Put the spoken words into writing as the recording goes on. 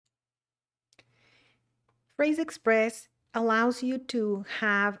PhraseExpress allows you to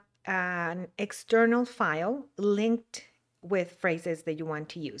have an external file linked with phrases that you want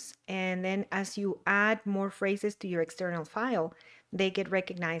to use. And then as you add more phrases to your external file, they get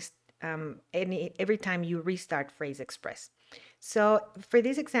recognized every time you restart PhraseExpress. So for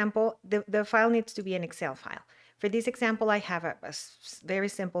this example, the file needs to be an Excel file. For this example, I have a very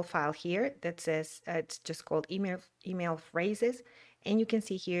simple file here that says it's just called email phrases. And you can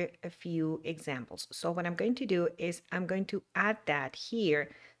see here a few examples. So what I'm going to do is I'm going to add that here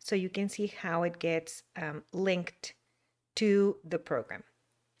so you can see how it gets linked to the program.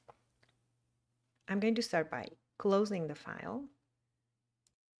 I'm going to start by closing the file.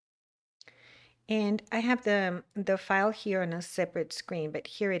 And I have the file here on a separate screen, but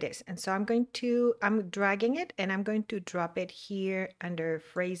here it is. And so I'm dragging it and I'm going to drop it here under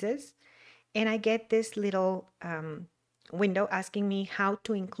phrases. And I get this little window asking me how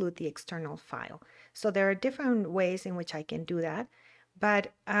to include the external file. So there are different ways in which I can do that,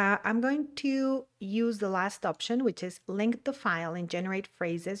 but I'm going to use the last option, which is link the file and generate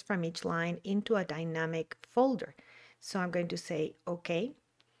phrases from each line into a dynamic folder. So I'm going to say, okay.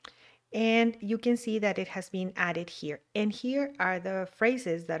 And you can see that it has been added here. And here are the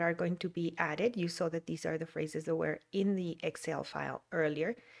phrases that are going to be added. You saw that these are the phrases that were in the Excel file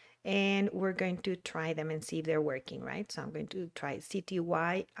earlier. And we're going to try them and see if they're working, right? So I'm going to try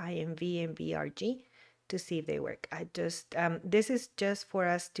CTY, IMV, and VRG to see if they work. This is just for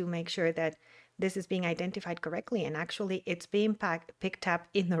us to make sure that this is being identified correctly. And actually, it's being picked up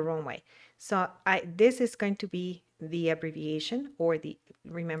in the wrong way. So this is going to be the abbreviation, or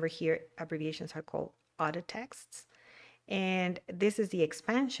remember here, abbreviations are called auto texts. And this is the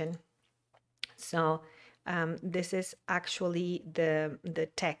expansion. So this is actually the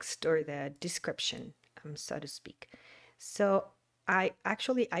text or the description, so to speak. So I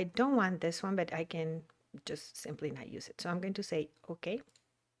don't want this one, but I can just simply not use it. So I'm going to say, okay.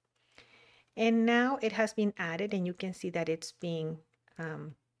 And now it has been added and you can see that it's being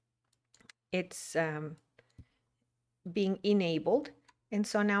enabled. And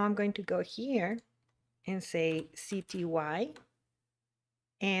so now I'm going to go here and say CTY,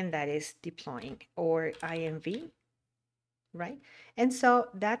 and that is deploying, or IMV, right? And so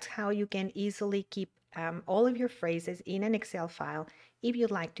that's how you can easily keep all of your phrases in an Excel file if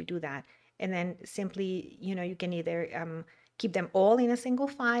you'd like to do that. And then simply, you can either keep them all in a single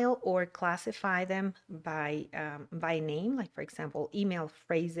file or classify them by name, like for example, email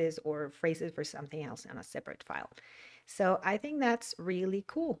phrases or phrases for something else on a separate file. So I think that's really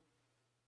cool.